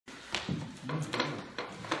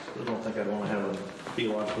I don't think I'd want to have a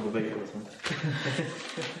theological debate with him.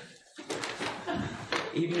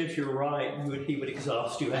 Even if you're right, he would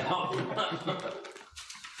exhaust you out.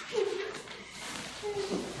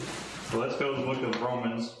 So let's go to the book of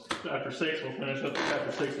Romans, chapter 6. We'll finish up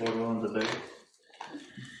chapter 6, Lord willing, today.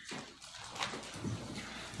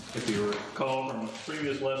 If you recall from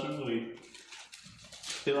previous lessons, we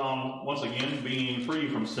hit on, once again, being free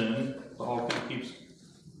from sin. Paul kind of keeps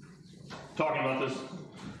talking about this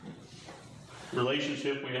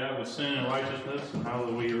relationship we have with sin and righteousness, and how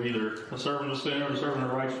that we are either a servant of sin or a servant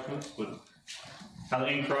of righteousness, but how that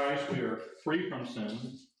in Christ we are free from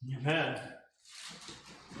sin. Amen.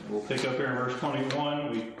 We'll pick up here in verse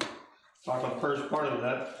 21. We talked about the first part of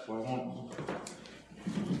that, so I won't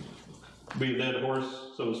be a dead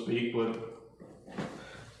horse, so to speak, but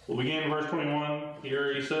we'll begin in verse 21.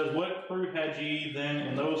 Here he says, "What fruit had ye then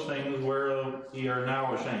in those things whereof ye are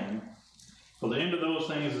now ashamed? For the end of those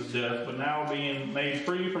things is death, but now being made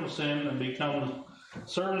free from sin and become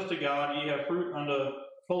servants to God, ye have fruit unto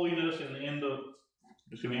holiness and the end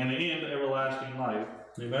everlasting life.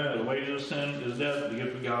 Amen. The wages of sin is death, the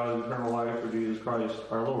gift of God is eternal life through Jesus Christ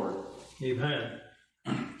our Lord." Amen.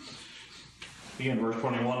 Again, verse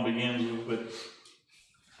 21 begins with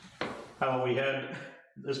how we had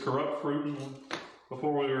this corrupt fruit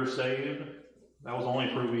before we were saved. That was the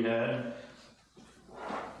only fruit we had.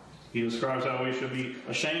 He describes how we should be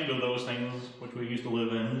ashamed of those things which we used to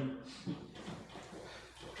live in.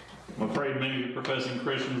 I'm afraid many professing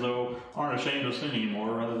Christians, though, aren't ashamed of sin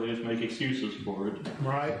anymore. Rather, they just make excuses for it.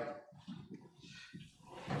 Right.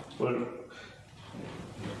 But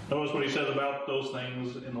notice what he says about those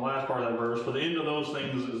things in the last part of that verse. For the end of those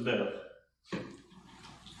things is death.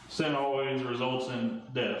 Sin always results in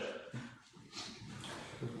death.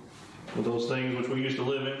 But those things which we used to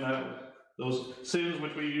live in, those sins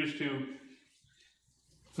which we used to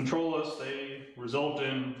control us, they result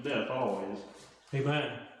in death always.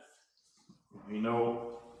 Amen. We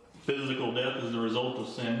know physical death is the result of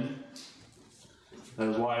sin. That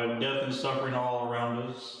is why death and suffering all around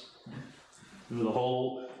us. The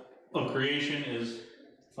whole of creation is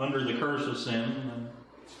under the curse of sin. And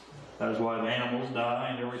that is why the animals die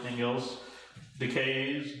and everything else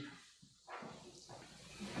decays.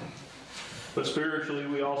 But spiritually,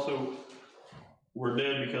 we also were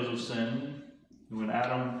dead because of sin. When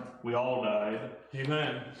Adam, we all died.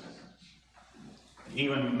 Amen.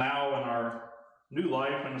 Even now in our new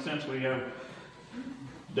life, in a sense, we have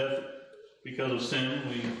death because of sin.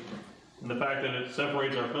 And the fact that it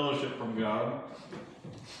separates our fellowship from God.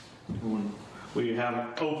 When we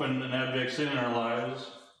have open and abject sin in our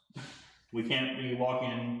lives, we can't be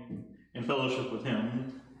walking in fellowship with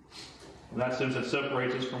Him. In that sense, it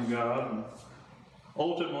separates us from God. And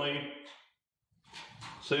ultimately,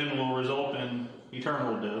 sin will result in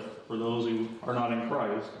eternal death for those who are not in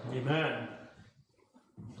Christ. Amen.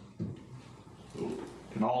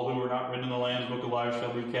 And all who are not written in the Lamb's Book of Life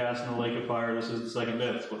shall be cast in the lake of fire. This is the second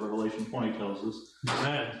death. That's what Revelation 20 tells us.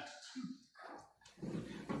 Amen.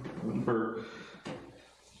 And for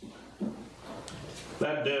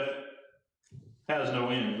that death has no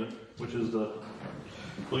end, which is at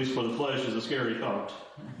least for the flesh, is a scary thought.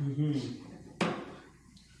 Mm-hmm.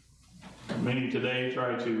 Many today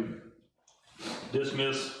try to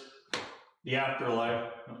dismiss the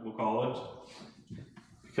afterlife, as we'll call it,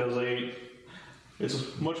 because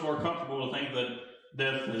it's much more comfortable to think that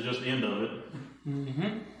death is just the end of it.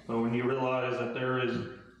 Mm-hmm. But when you realize that there is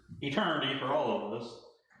eternity for all of us,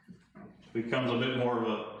 it becomes a bit more of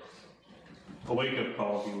a wake-up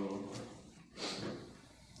call, if you will.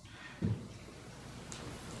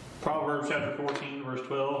 Proverbs chapter 14, verse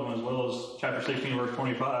 12, as well as chapter 16, verse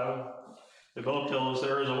 25, they both tell us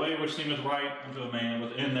there is a way which seemeth right unto a man,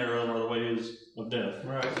 but in thereof are the ways of death.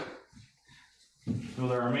 Right. So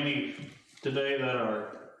there are many today that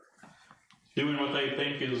are doing what they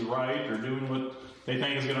think is right, or doing what they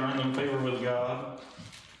think is going to earn them favor with God.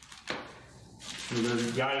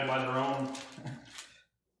 They're guided by their own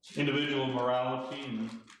individual morality and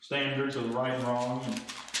standards of right and wrong. And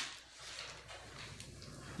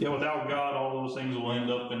yet without God, all those things will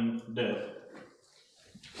end up in death.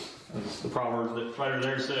 As the Proverbs that writer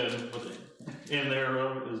there said, but in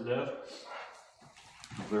thereof is death.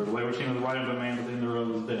 There's a way which seemeth right unto a man, but in thereof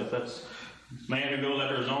is death. That's man who goes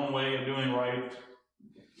after his own way of doing right.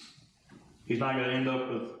 He's not going to end up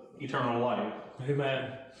with eternal life.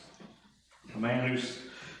 Amen. A man who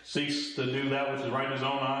seeks to do that which is right in his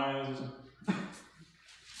own eyes,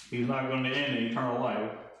 he's not going to end in eternal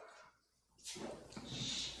life.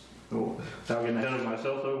 So, without getting ahead of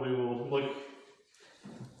myself, though, we will look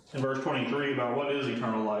in verse 23 about what is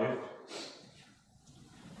eternal life.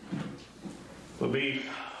 But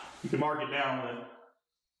you can mark it down that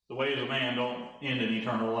the ways of man don't end in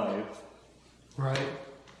eternal life. Right.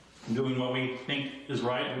 Doing what we think is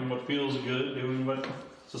right, doing what feels good, doing what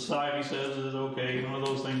society says is okay, none of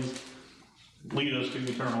those things lead us to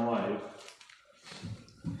eternal life.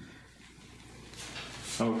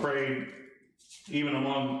 I'm afraid, even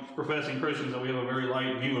among professing Christians, that we have a very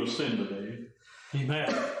light view of sin today.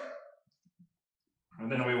 Amen.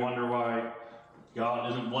 And then we wonder why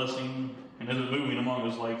God isn't blessing and isn't moving among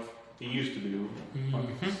us like He used to do.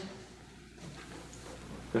 Mm-hmm.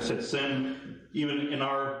 Like I said, sin, even in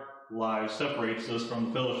our lives, separates us from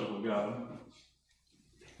the fellowship of God.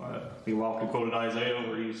 He often quoted Isaiah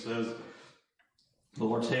where he says, "The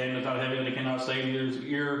Lord's hand is not heavy that He cannot save, neither His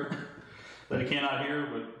ear that He cannot hear,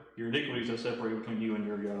 but your iniquities have separated between you and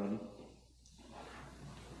your God."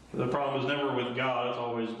 The problem is never with God, it's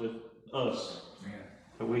always with us.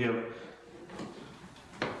 That we have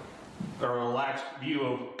a relaxed view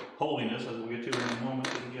of holiness, as we'll get to in a moment,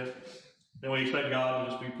 then we expect God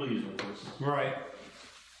to just be pleased with us. Right.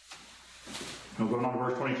 Now, going on to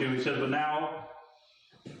verse 22, he says, but now,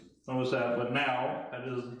 that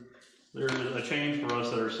is, there is a change for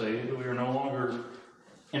us that are saved. We are no longer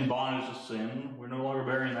in bondage to sin. We're no longer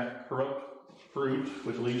bearing that corrupt fruit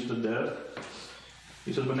which leads to death.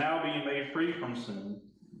 He says, but now being made free from sin.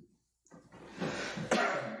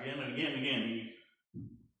 Again and again and again, he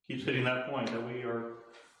keeps hitting that point that we are,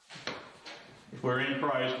 if we're in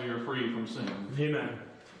Christ, we are free from sin. Amen.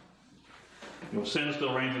 You know, sin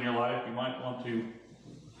still reigns in your life. You might want to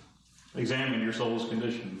examine your soul's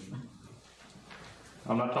condition.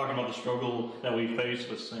 I'm not talking about the struggle that we face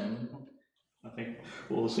with sin. I think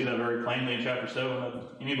we'll see that very plainly in chapter 7, that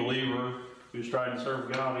any believer who's trying to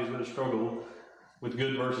serve God, he's going to struggle with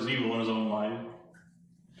good versus evil in his own life.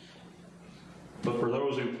 But for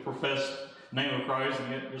those who profess the name of Christ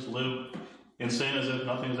and yet just live in sin as if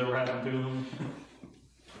nothing has ever happened to them,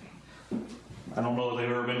 I don't know that they've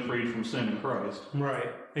ever been freed from sin in Christ. Right.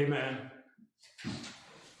 Amen.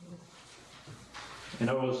 You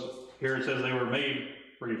know, here it says they were made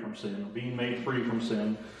free from sin, being made free from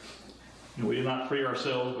sin. You know, we did not free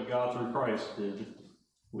ourselves, but God through Christ did.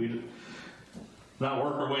 We did not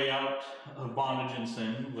work our way out of bondage and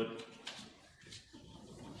sin, but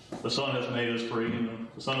the Son has made us free, and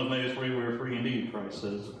the Son has made us free, we are free indeed, Christ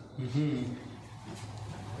says. Mm-hmm.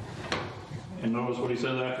 And notice what he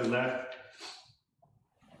says after that.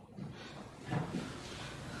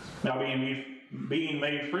 Now being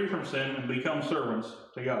made free from sin and become servants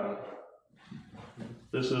to God.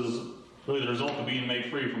 This is really the result of being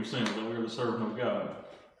made free from sin, that we are the servant of God.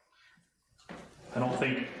 I don't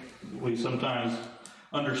think we sometimes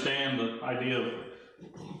understand the idea of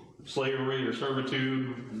slavery or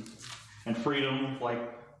servitude and freedom like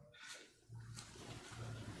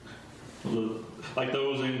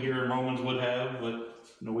those in here in Romans would have, but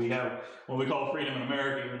you know, we have what we call freedom in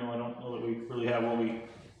America, even though I don't know that we really have what we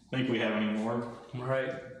think we have anymore.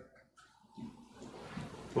 Right.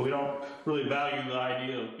 But we don't really value the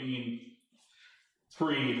idea of being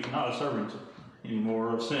free, not a servant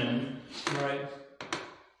anymore of sin. Right.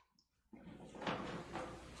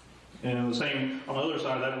 And the same, on the other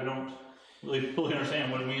side of that, we don't really fully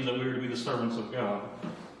understand what it means that we are to be the servants of God.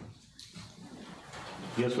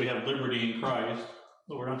 Yes, we have liberty in Christ,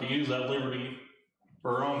 but we're not to use that liberty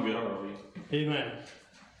for our own good, are we? Amen.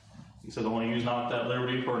 He says, I want to use not that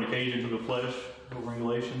liberty for an occasion to the flesh, over in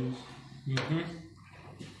Galatians. Mm-hmm.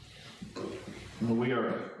 We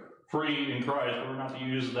are free in Christ, but we're not to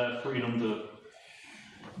use that freedom to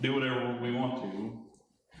do whatever we want to.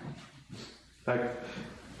 In fact,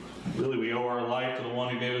 really, we owe our life to the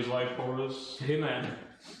one who gave his life for us. Amen.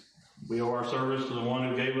 We owe our service to the one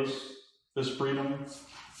who gave us this freedom.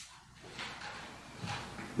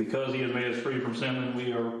 Because he has made us free from sin, and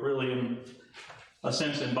we are really, in a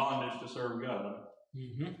sense, in bondage to serve God.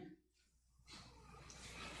 Mm-hmm.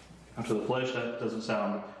 Now, to the flesh, that doesn't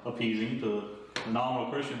sound appeasing. To the nominal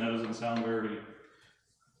Christian, that doesn't sound very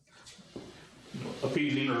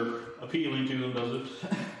appeasing or appealing to them, does it?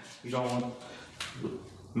 You don't want...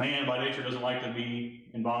 Man, by nature, doesn't like to be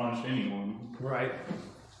in bondage to anyone. Right.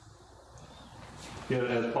 Yet,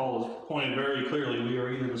 as Paul has pointed very clearly, we are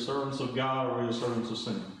either the servants of God or we are the servants of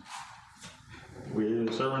sin. We are either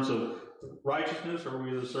the servants of righteousness or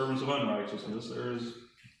we are the servants of unrighteousness. There is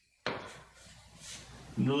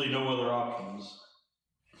really no other options.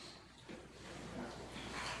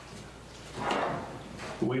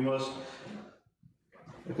 We must,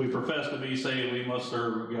 if we profess to be saved, we must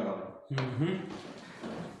serve God. Mm-hmm.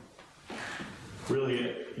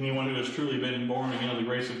 Really, anyone who has truly been born again of the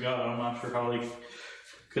grace of God, I'm not sure how they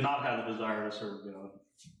could not have the desire to serve God.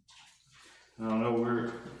 I don't know,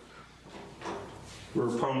 we're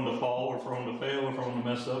prone to fall, we're prone to fail, we're prone to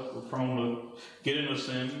mess up, we're prone to get into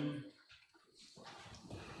sin.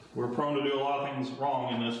 We're prone to do a lot of things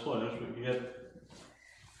wrong in this flesh, but yet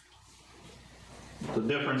the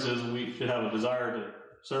difference is we should have a desire to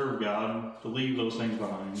serve God, to leave those things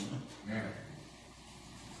behind. Yeah.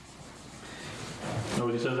 So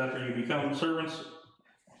he says, after you become servants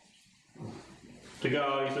to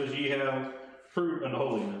God, he says, ye have fruit unto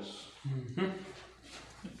holiness.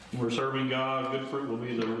 We're serving God, good fruit will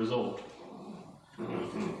be the result.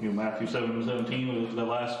 Matthew 7:17, we looked at that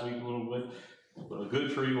last week a little bit. But a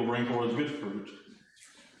good tree will bring forth good fruit.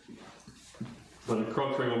 But a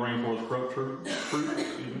corrupt tree will bring forth corrupt fruit.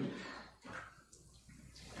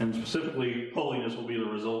 And specifically, holiness will be the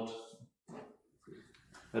result.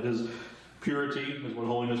 That is, purity is what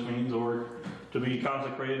holiness means, or to be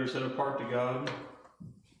consecrated or set apart to God.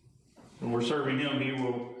 When we're serving Him, He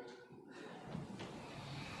will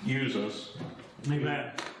use us.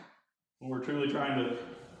 Amen. When we're truly trying to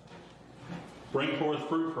bring forth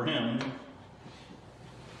fruit for Him,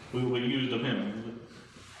 we will be used of Him.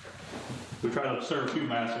 We try to serve two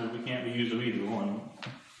masters, we can't be used of either one.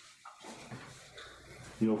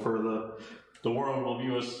 For the world will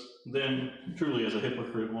view us then truly as a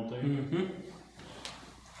hypocrite, won't they? Mm-hmm.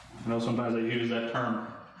 I know sometimes they use that term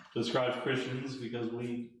to describe Christians because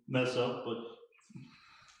we mess up, but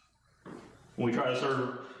when we try to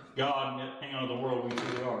serve God and hang on to the world, we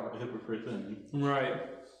truly are a hypocrite then. Right.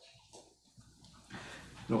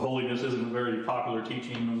 Holiness isn't a very popular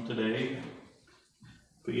teaching today,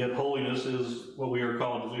 but yet holiness is what we are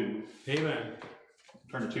called to do. Amen.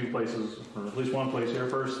 Turn to two places, or at least one place here.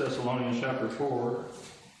 1 Thessalonians chapter 4.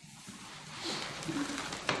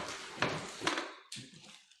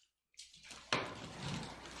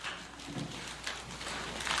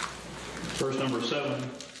 Verse number 7.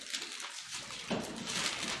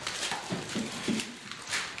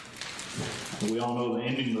 We all know the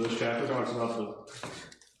ending of this chapter talks about the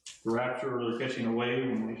rapture, or the catching away,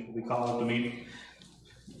 when we shall be called up to meet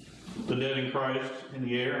the dead in Christ in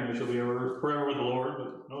the air, and we shall be forever with the Lord.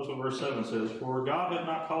 But notice what verse 7 says, for God hath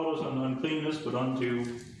not called us unto uncleanness, but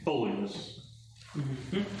unto holiness.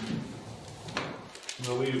 Mm-hmm.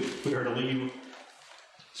 So we are to leave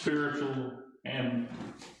spiritual and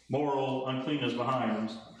moral uncleanness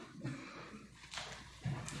behind.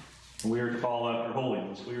 We are to follow after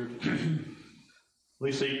holiness. We are to at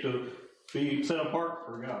least seek to be set apart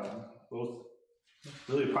for God, both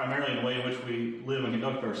really primarily in the way in which we live and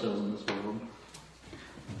conduct ourselves in this world.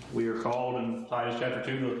 We are called in Titus chapter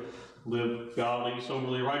 2 to live godly,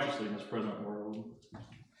 soberly, righteously in this present world.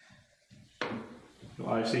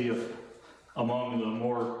 I see among the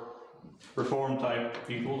more reformed type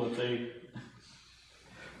people that they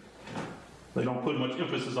don't put much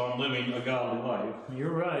emphasis on living a godly life.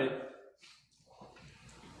 You're right.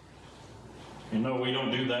 And no, we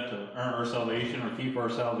don't do that to earn our salvation or keep our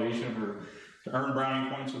salvation or to earn brownie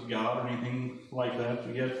points with God or anything like that.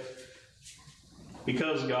 But yet,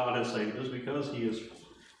 because God has saved us, because He has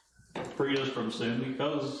freed us from sin,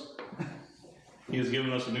 because He has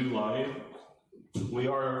given us a new life, we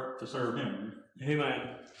are to serve Him.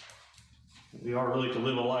 Amen. We are really to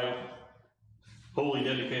live a life wholly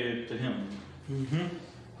dedicated to Him. Mm-hmm.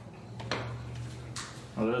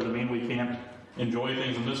 Now, that doesn't mean we can't enjoy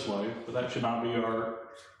things in this life, but that should not be our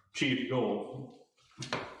chief goal.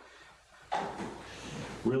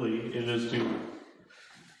 Really, it is to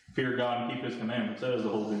fear God and keep His commandments. That is the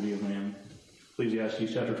whole duty of man.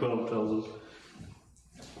 Ecclesiastes chapter 12 tells us.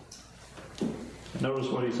 Notice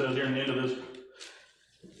what he says here in the end of this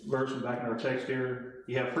verse and back in our text here.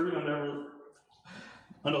 You have fruit unto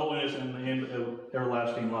holiness and the end of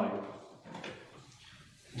everlasting life.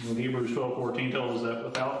 Hebrews 12:14 tells us that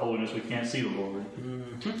without holiness we can't see the Lord.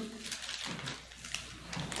 Mm-hmm.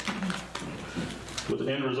 But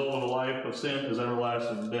the end result of a life of sin is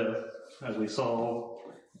everlasting death, as we saw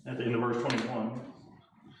at the end of verse 21.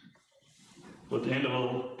 But the end of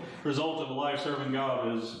a result of a life serving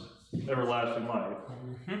God is everlasting life.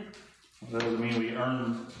 Mm-hmm. That doesn't mean we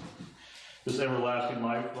earn this everlasting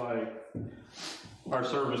life by our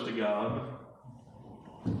service to God.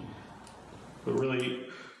 But really,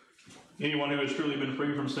 anyone who has truly been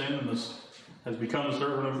free from sin and has become a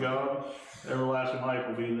servant of God, everlasting life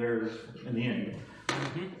will be theirs in the end.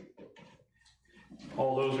 Mm-hmm.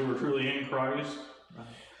 All those who are truly in Christ,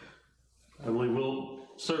 I believe, will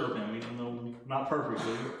serve Him, even though not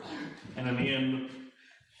perfectly. And in the end,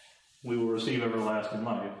 we will receive everlasting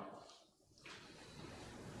life.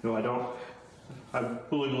 I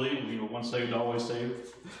fully believe, once saved, always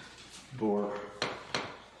saved. Or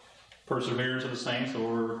perseverance of the saints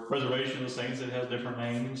or preservation of the saints. It has different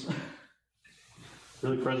names.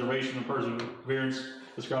 Really, preservation and perseverance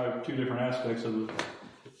describe two different aspects of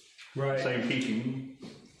the same teaching.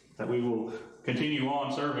 That we will continue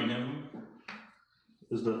on serving Him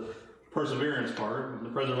is the perseverance part, and the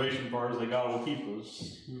preservation part is that God will keep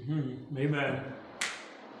us. Mm-hmm. Amen.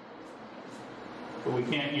 But we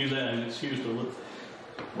can't use that as an excuse to look.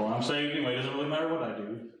 Well, I'm saved anyway. It doesn't really matter what I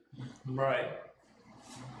do. Right.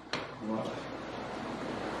 Well,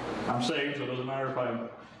 I'm saved, so it doesn't matter if I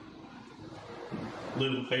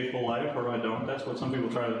live a faithful life or I don't. That's what some people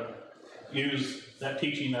try to use that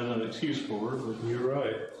teaching as an excuse for. But you're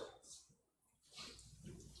right.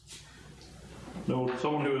 No,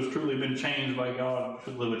 someone who has truly been changed by God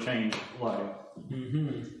should live a changed life.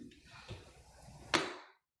 Mm-hmm.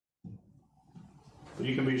 But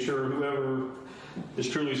you can be sure whoever is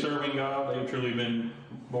truly serving God, they've truly been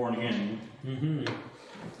born again. Mm-hmm.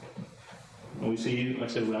 And we see, like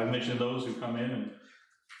I said, I've mentioned those who come in and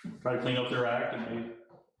try to clean up their act, and they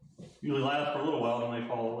usually last for a little while and they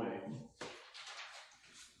fall away.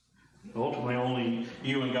 Ultimately, only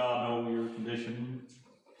you and God know your condition.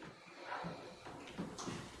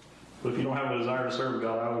 But if you don't have a desire to serve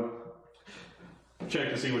God, I would check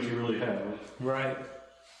to see what you really have. Right.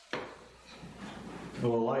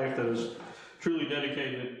 Well, a life that is truly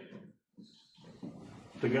dedicated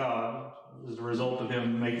to God is the result of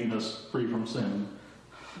Him making us free from sin.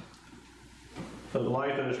 But a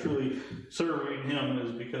life that is truly serving Him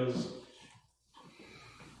is because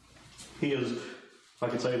He has, if I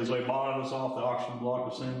could say it this way, bought us off the auction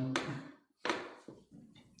block of sin.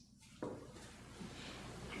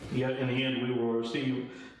 Yet in the end, we will receive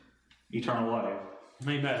eternal life.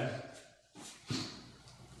 Amen.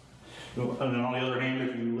 And on the other hand,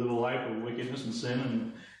 if you live a life of wickedness and sin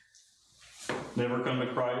and never come to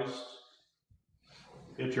Christ,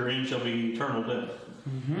 yet your end shall be eternal death.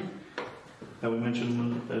 Mm-hmm. That we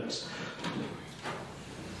mentioned, that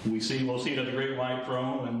we'll see it at the great white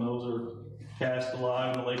throne, and those are cast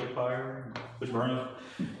alive in the lake of fire, which burneth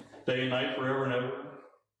day and night forever and ever.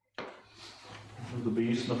 The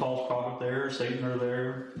beast and the false prophet there, Satan are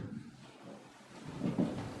there.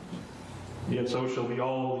 Yet so shall be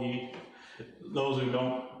all those who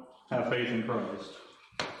don't have faith in Christ.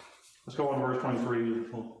 Let's go on to verse 23.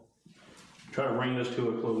 We'll try to bring this to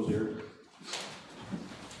a close here.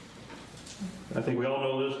 I think we all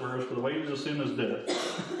know this verse, for the wages of sin is death.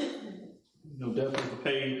 Death is the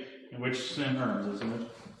pay in which sin earns, isn't it?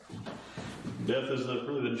 Death is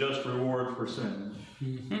really the just reward for sin.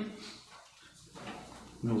 Mm-hmm.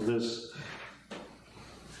 This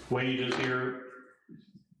wages here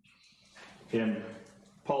in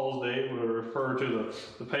Paul's day would refer to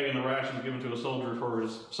the pay and the rations given to a soldier for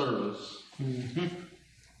his service. Mm-hmm.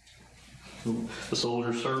 The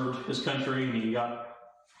soldier served his country and he got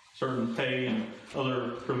certain pay and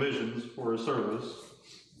other provisions for his service.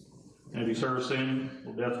 And if you serve sin,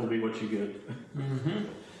 well, death will be what you get. Mm-hmm.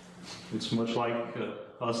 It's much like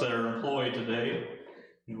us that are employed today.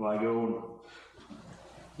 I go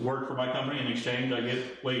and work for my company, in exchange I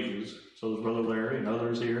get wages. So does Brother Larry and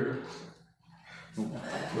others here.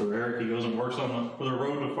 Brother Eric, he goes and works for the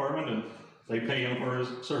road department, and they pay him for his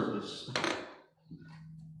service.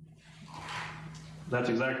 That's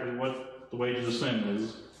exactly what the wages of sin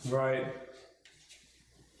is. Right.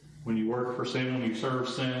 When you work for sin, when you serve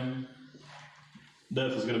sin,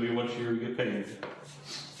 death is going to be what you get paid.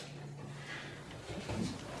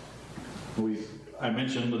 I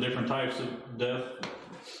mentioned the different types of death.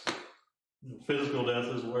 Physical death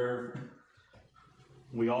is where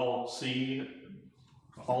we all see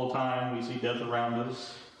all the time. We see death around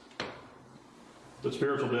us. But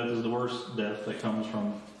spiritual death is the worst death that comes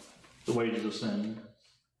from the wages of sin.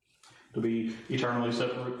 To be eternally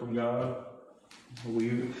separate from God.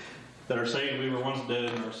 We that are saved, we were once dead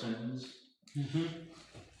in our sins. Mm-hmm.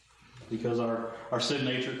 Because our sin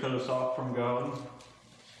nature cut us off from God.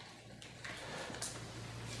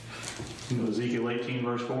 Ezekiel 18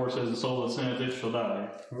 verse 4 says, the soul that sinneth, it shall die.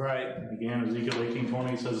 Right. Again, Ezekiel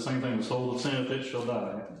 18:20 says the same thing, the soul that sinneth, it shall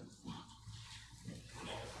die.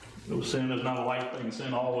 So sin is not a light thing.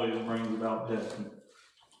 Sin always brings about death.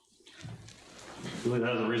 Really,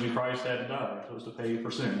 that is the reason Christ had to die. It was to pay for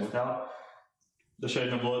sin. Without the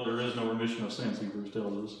shedding of blood, there is no remission of sins, Hebrews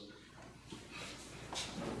tells us.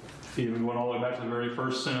 Even went all the way back to the very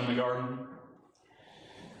first sin in the garden.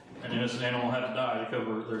 An innocent animal had to die to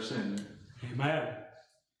cover their sin. Amen.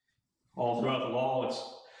 All throughout the law, it's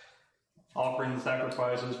offering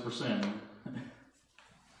sacrifices for sin.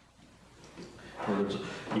 Whether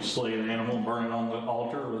you slay an animal and burn it on the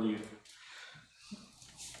altar, or you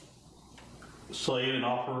slay it and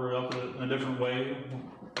offer it up in a different way.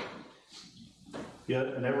 Yet,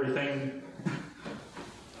 and everything to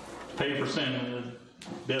pay for sin,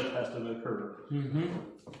 death has to occur. Mm-hmm.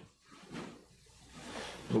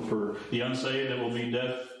 So for the unsaved, it will be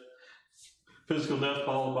death, physical death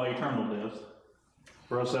followed by eternal death.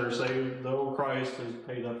 For us that are saved, though, Christ has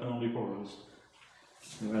paid that penalty for us.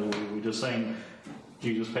 As we just sang,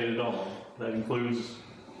 Jesus paid it all. That includes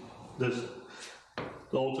this,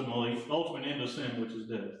 the ultimate end of sin, which is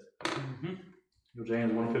death. Mm-hmm.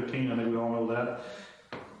 James 1:15, I think we all know that.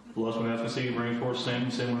 Lust when it has conceived brings forth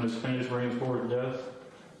sin. Sin when it's finished brings forth death.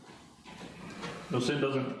 No, sin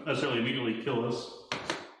doesn't necessarily immediately kill us.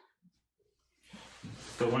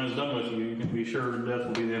 But when it's done with you, you can be sure death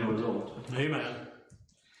will be the end result. Amen.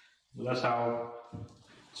 That's how the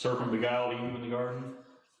serpent beguiled Eve in the garden.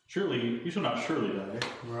 Surely, you shall not surely die.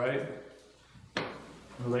 Right.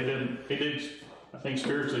 Well, they did, I think,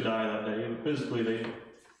 spiritually die that day, but physically they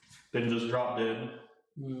didn't just drop dead.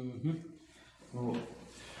 Mm-hmm. Well,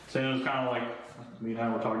 sin is kind of like, me and I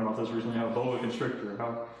were talking about this recently, how a boa constrictor,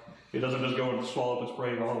 how it doesn't just go and swallow up its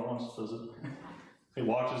prey all at once, does it? It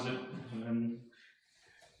watches it, and then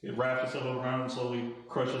it wraps itself around and slowly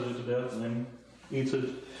crushes it to death, and then eats it.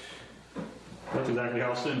 That's exactly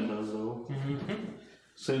how sin does, though. Mm-hmm.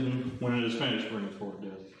 Sin, when it is finished, brings forth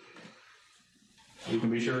death. You can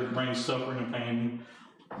be sure it brings suffering and pain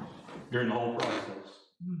during the whole process.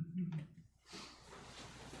 Mm-hmm.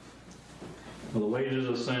 Well, the wages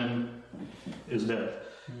of sin is death.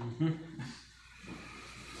 Mm-hmm.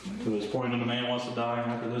 To this point, when the man wants to die,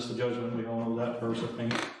 and after this, the judgment. We all know that verse, I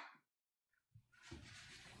think.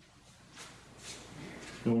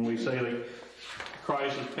 And when we say that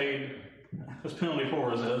Christ has paid his penalty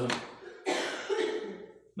for us, it doesn't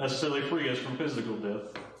necessarily free us from physical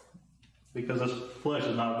death, because this flesh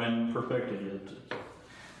has not been perfected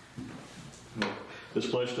yet. This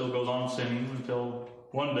flesh still goes on sinning until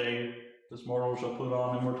one day this mortal shall put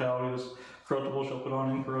on immortality, this corruptible shall put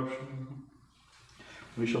on incorruption.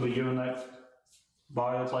 We shall be given that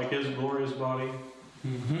body that's like his glorious body.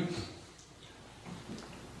 Mm-hmm.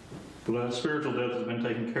 But that spiritual death has been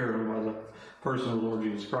taken care of by the person of the Lord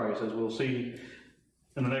Jesus Christ, as we'll see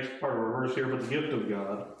in the next part of our verse here. But the gift of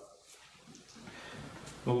God,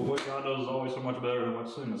 well, what God does is always so much better than what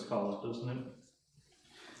sin has caused, doesn't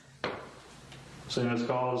it? Sin has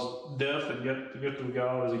caused death, and yet the gift of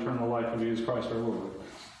God is eternal life in Jesus Christ our Lord.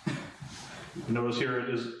 Notice here it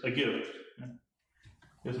is a gift.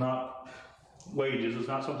 It's not wages. It's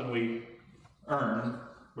not something we earn,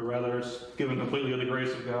 but rather it's given completely of the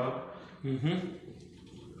grace of God. Mm-hmm.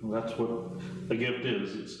 Well, that's what a gift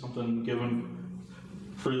is. It's something given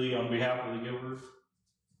freely on behalf of the giver.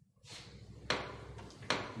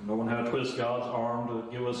 No one had to twist God's arm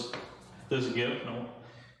to give us this gift. No.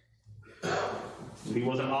 He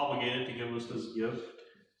wasn't obligated to give us this gift.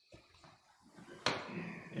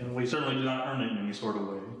 And we certainly did not earn it in any sort of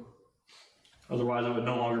way. Otherwise, it would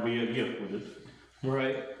no longer be a gift, would it?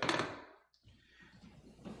 Right.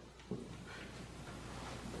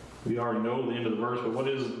 We already know the end of the verse, but what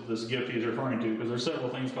is this gift he's referring to? Because there's several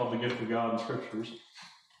things called the gift of God in Scriptures.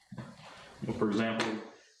 For example,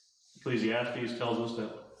 Ecclesiastes tells us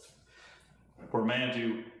that for a man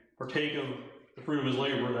to partake of the fruit of his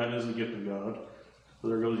labor, that is the gift of God. So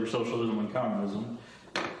there goes your socialism and communism.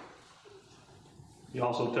 He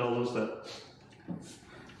also tells us that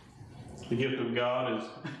the gift of God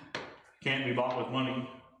can't be bought with money.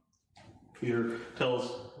 Peter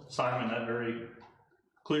tells Simon that very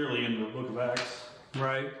clearly in the book of Acts.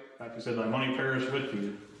 Right. In fact, he said, "Thy money perish with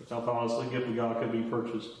you." But thou thoughtest the gift of God could be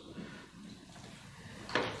purchased.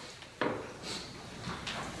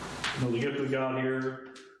 The gift of God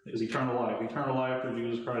here is eternal life. Eternal life through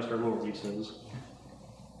Jesus Christ our Lord, he says.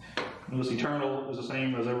 And this eternal is the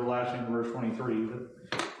same as everlasting in verse 23. That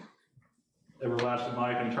everlasting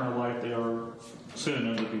life and eternal life, they are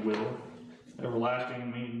synonyms, if you will.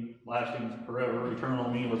 Everlasting mean lasting forever. Eternal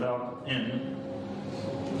mean without end.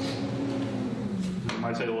 You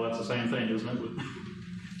might say, well, that's the same thing, isn't it?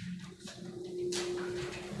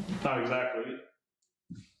 But not exactly.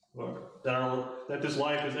 But that this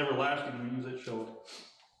life is everlasting means it shall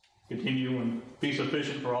continue and be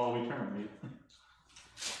sufficient for all of eternity.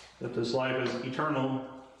 That this life is eternal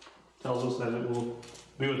tells us that it will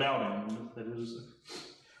be without end. That it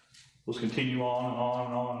will continue on and on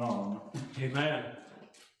and on and on. Amen.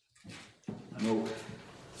 I know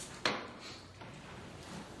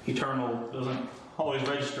eternal doesn't always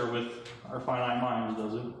register with our finite minds,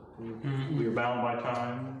 does it? Mm-hmm. We are bound by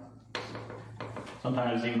time.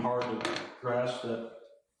 Sometimes it's even hard to grasp that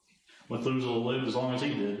Methuselah lived as long as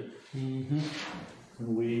he did. Mm-hmm.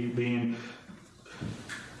 We being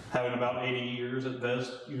having about 80 years at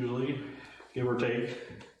best, usually, give or take.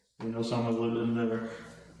 We know some have lived in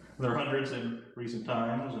their hundreds in recent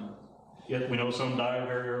times, and yet we know some die at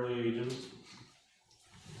very early ages.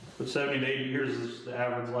 But 70 to 80 years is the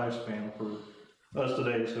average lifespan for us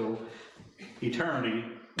today, so eternity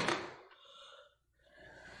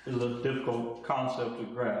is a difficult concept to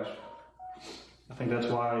grasp. I think that's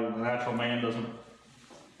why the natural man doesn't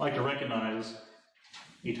like to recognize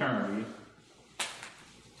eternity.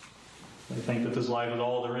 They think that this life is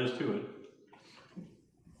all there is to it.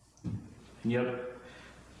 And yet,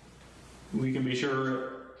 we can be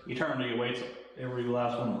sure eternity awaits every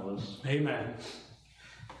last one of us. Amen.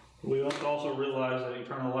 We must also realize that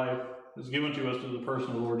eternal life is given to us through the person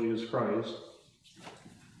of the Lord Jesus Christ,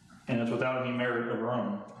 and it's without any merit of our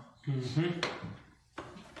own. Mm-hmm.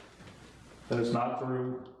 That it's not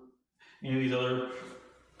through any of these other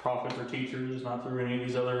prophets or teachers, not through any of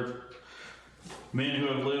these other men who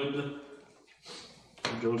have lived.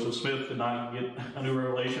 Joseph Smith did not get a new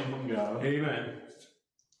revelation from God. Amen.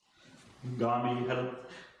 Gandhi had a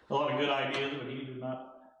lot of good ideas, but he did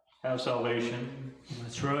not have salvation.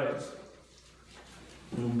 That's right.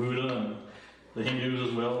 Buddha and the Hindus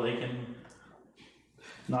as well, they can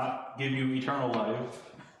not give you eternal life.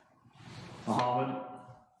 Muhammad,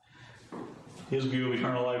 his view of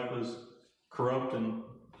eternal life was corrupt, and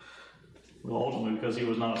well, ultimately because he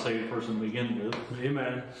was not a saved person to begin with.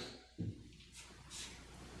 Amen.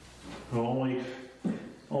 Well,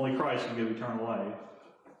 only Christ can give eternal life.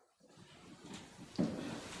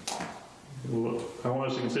 Well, I want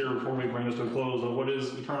us to consider before we bring this to a close, what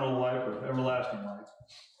is eternal life or everlasting life?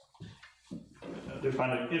 I do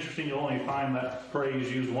find it interesting to only find that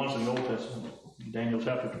phrase used once in the Old Testament, in Daniel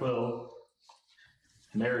chapter 12.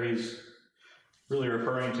 And there he's really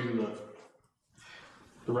referring to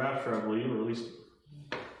the rapture, I believe, or at least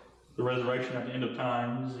the resurrection at the end of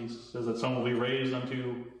times. He says that some will be raised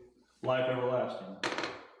unto life everlasting.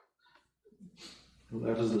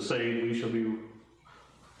 That is to say, we shall be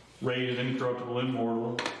raised incorruptible,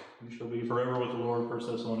 immortal. We shall be forever with the Lord, 1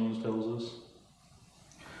 Thessalonians tells us.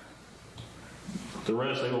 The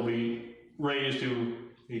rest, they will be raised to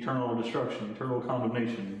eternal destruction, eternal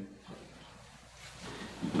condemnation.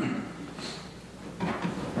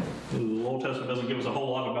 The Old Testament doesn't give us a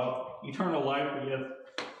whole lot about eternal life, but yet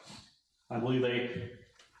I believe they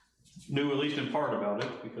knew at least in part about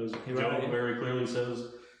it, because Job very clearly says,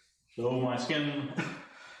 though my skin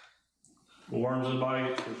worms is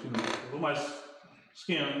though my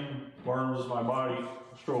skin worms my body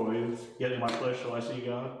destroyed, yet in my flesh shall I see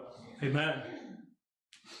God. Amen.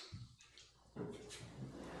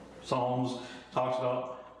 Psalms talks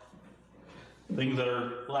about things that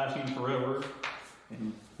are lasting forever.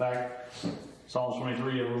 In fact, Psalms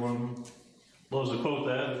 23, everyone loves to quote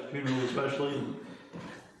that, at funerals especially.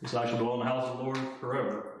 It's I shall dwell in the house of the Lord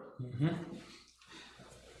forever. Mm-hmm.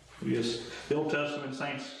 The Old Testament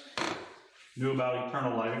saints knew about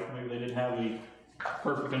eternal life. Maybe they didn't have the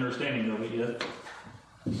perfect understanding of it yet.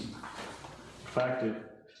 In fact,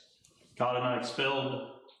 God had not expelled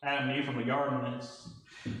Adam and Eve from the garden.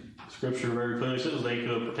 Scripture very clearly says they could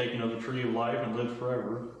have partaken of the tree of life and lived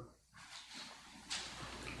forever.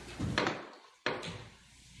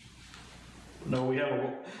 No, we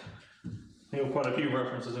have quite a few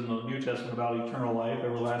references in the New Testament about eternal life,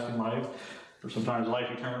 everlasting life, or sometimes life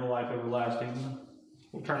eternal, life everlasting.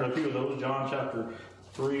 We'll turn to a few of those. John chapter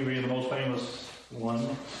 3 being the most famous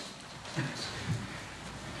one.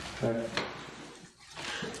 Okay.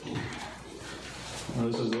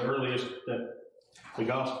 This is the earliest that the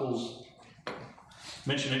Gospels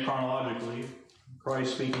mention it chronologically.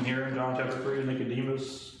 Christ speaking here in John chapter 3 to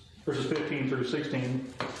Nicodemus, verses 15 through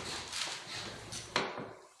 16.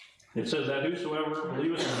 It says that whosoever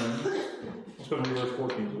believeth in him, let's go to verse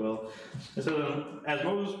 14 as well. It says, as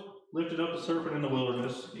Moses lifted up the serpent in the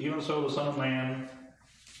wilderness, even so must the Son of Man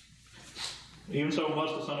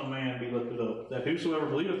be lifted up, that whosoever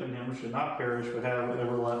believeth in him should not perish, but have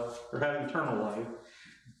eternal life.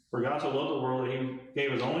 For God so loved the world that he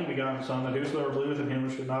gave his only begotten Son, that whosoever believeth in him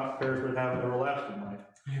should not perish, but have everlasting life.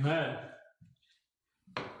 Amen.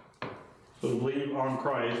 So to believe on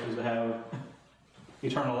Christ is to have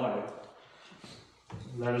eternal life.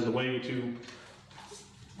 That is the way to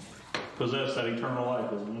possess that eternal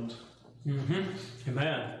life, isn't it? Mm-hmm.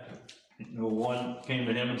 Amen. One came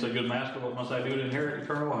to him and said, good master, what must I do to inherit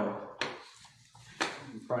eternal life?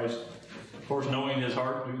 Christ, of course, knowing his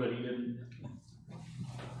heart, knew that he didn't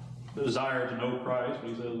desire to know Christ, but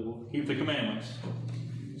he says, well, keep the commandments.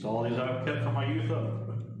 It's all these I've kept from my youth up.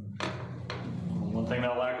 One thing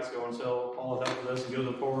thou lackest, go and sell all that possess and give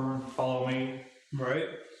to the poor, follow me. Right.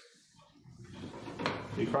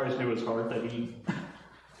 Christ knew his heart, that he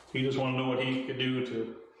just wanted to know what he could do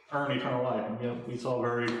to earn eternal life. And yet we saw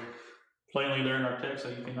very plainly there in our text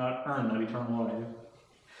that you cannot earn that eternal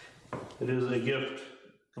life. It is a gift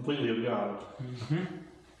completely of God. Mm-hmm.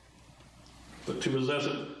 But to possess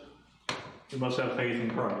it, we must have faith in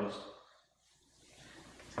Christ.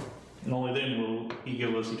 And only then will he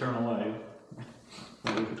give us eternal life.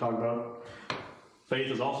 And we could talk about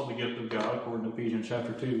faith is also the gift of God, according to Ephesians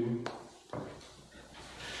chapter 2.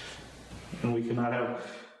 And we cannot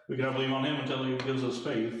believe on him until he gives us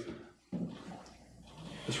faith.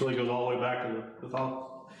 This really goes all the way back to the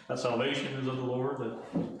thought that salvation is of the Lord,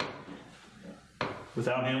 that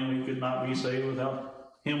without him we could not be saved.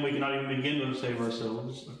 Without him we cannot even begin to save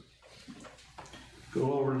ourselves.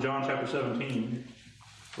 Go over to John chapter 17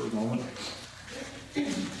 for a moment.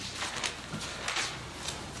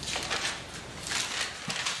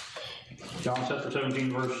 John chapter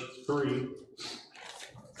 17, verse 3.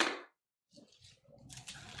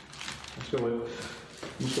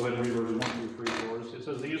 Let's go ahead and read verses 1 through 3 for us. It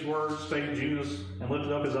says, "These words spake Jesus, and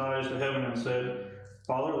lifted up his eyes to heaven, and said,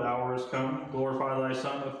 Father, the hour is come. Glorify thy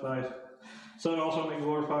Son, that thy Son also may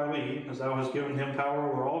glorify thee, as thou hast given him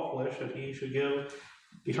power over all flesh, that he should give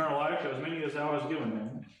eternal life to as many as thou hast given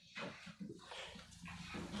him."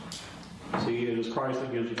 See, it is Christ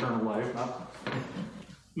that gives eternal life, not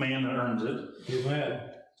man that earns it. Amen.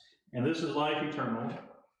 "And this is life eternal,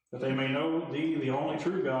 that they may know thee, the only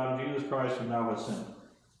true God, and Jesus Christ, whom thou hast sent."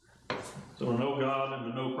 So to know God and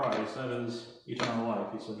to know Christ, that is eternal life,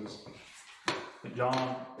 he says. And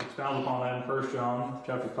John expounds upon that in 1 John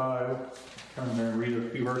chapter 5. Turn there and read a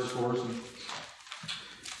few verses for us, and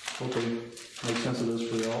hopefully make sense of this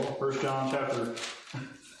for you all. 1 John chapter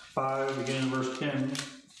 5, beginning in verse 10.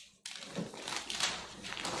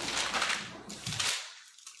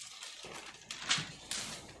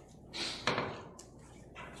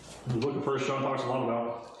 The book of 1 John talks a lot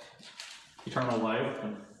about eternal life,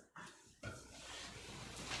 and I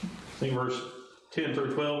think verse 10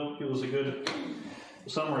 through 12 gives us a good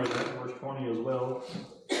summary of that, verse 20 as well.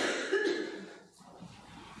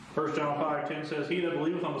 1 John 5:10 says, "He that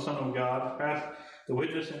believeth on the Son of God hath the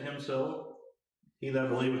witness in himself. He that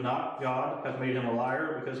believeth not God hath made him a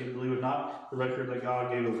liar, because he believeth not the record that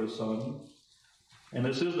God gave of his Son. And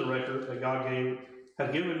this is the record that God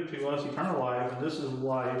hath given to us eternal life, and this is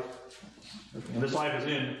life, and this life is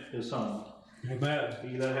in his Son. Amen.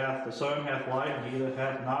 He that hath the Son hath life, and he that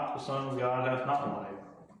hath not the Son of God hath not life."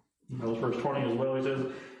 That was verse 20 as well. He says,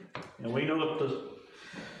 "And we know that the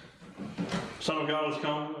Son of God has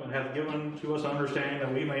come and hath given to us understanding,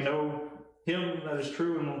 that we may know him that is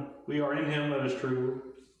true, and we are in him that is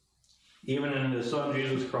true, even in his Son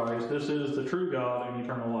Jesus Christ. This is the true God and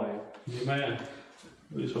eternal life." Amen.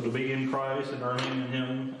 So to be in Christ and remain in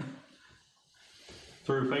him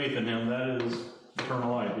through faith in him, that is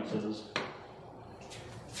eternal life, he says.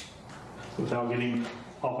 Without getting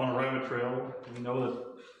off on a rabbit trail, we know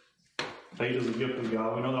that faith is a gift of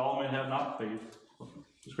God. We know that all men have not faith,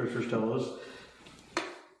 the scriptures tell us.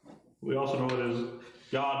 We also know it is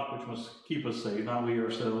God which must keep us safe, not we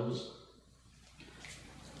ourselves.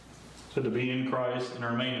 So to be in Christ and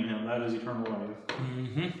remain in him, that is eternal life.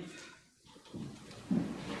 Mm-hmm.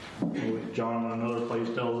 John in another place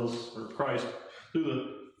tells us, or Christ,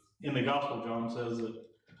 in the gospel, John says that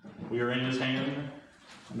we are in his hand,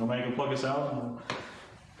 and no man can pluck us out. And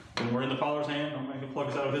when we're in the Father's hand, no man can pluck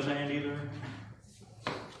us out of his hand either.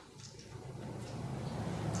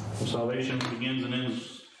 So salvation begins and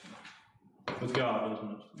ends with God,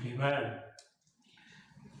 doesn't it? Amen.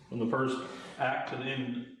 From the first act to the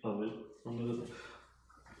end of it, from the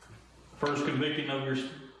first convicting of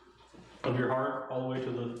your heart, all the way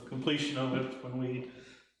to the completion of it, when we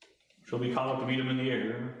shall be caught up to meet him in the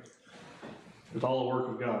air. It's all the work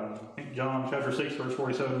of God. I think John chapter 6, verse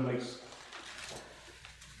 47 makes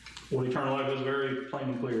what eternal life is very plain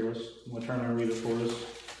and clear. I'm going to turn and read it for us.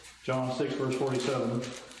 John 6, verse 47.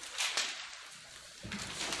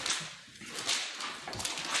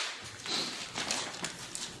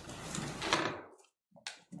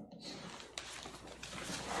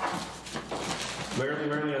 "Verily,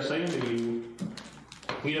 verily, I say unto you,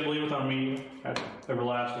 he that believeth on me hath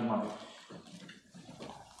everlasting life."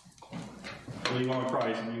 Believe on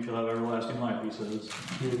Christ, and you shall have everlasting life, he says.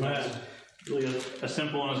 Amen. Really as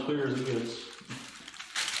simple and as clear as it gets.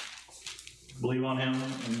 Believe on him,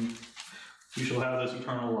 and you shall have this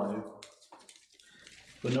eternal life.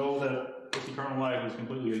 But know that this eternal life is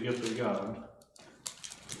completely a gift of God.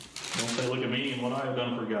 Don't say, "Look at me and what I have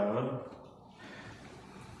done for God."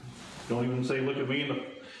 Don't even say, "Look at me and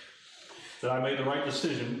that I made the right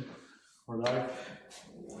decision," or that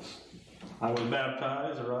I was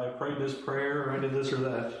baptized, or I prayed this prayer, or I did this or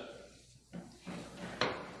that.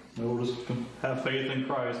 No, we'll just have faith in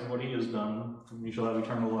Christ and what He has done, and you shall have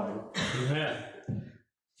eternal life. Amen.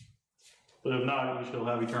 But if not, you shall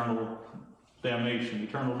have eternal damnation,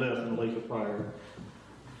 eternal death in the lake of fire.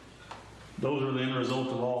 Those are the end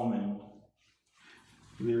results of all men.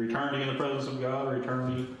 Either eternity in the presence of God or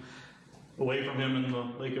eternity away from Him in the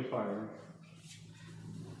lake of fire.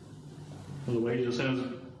 For the wages of sin is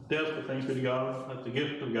death, but thanks be to God that the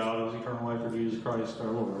gift of God is eternal life through Jesus Christ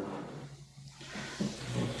our Lord.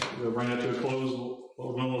 We'll bring that to a close.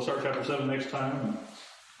 We'll start chapter 7 next time.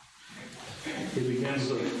 He begins,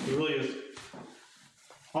 he really is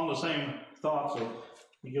on the same thoughts.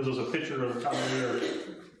 He gives us a picture of how we are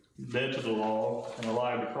dead to the law and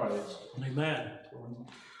alive to Christ. Amen.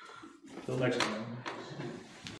 Until next time.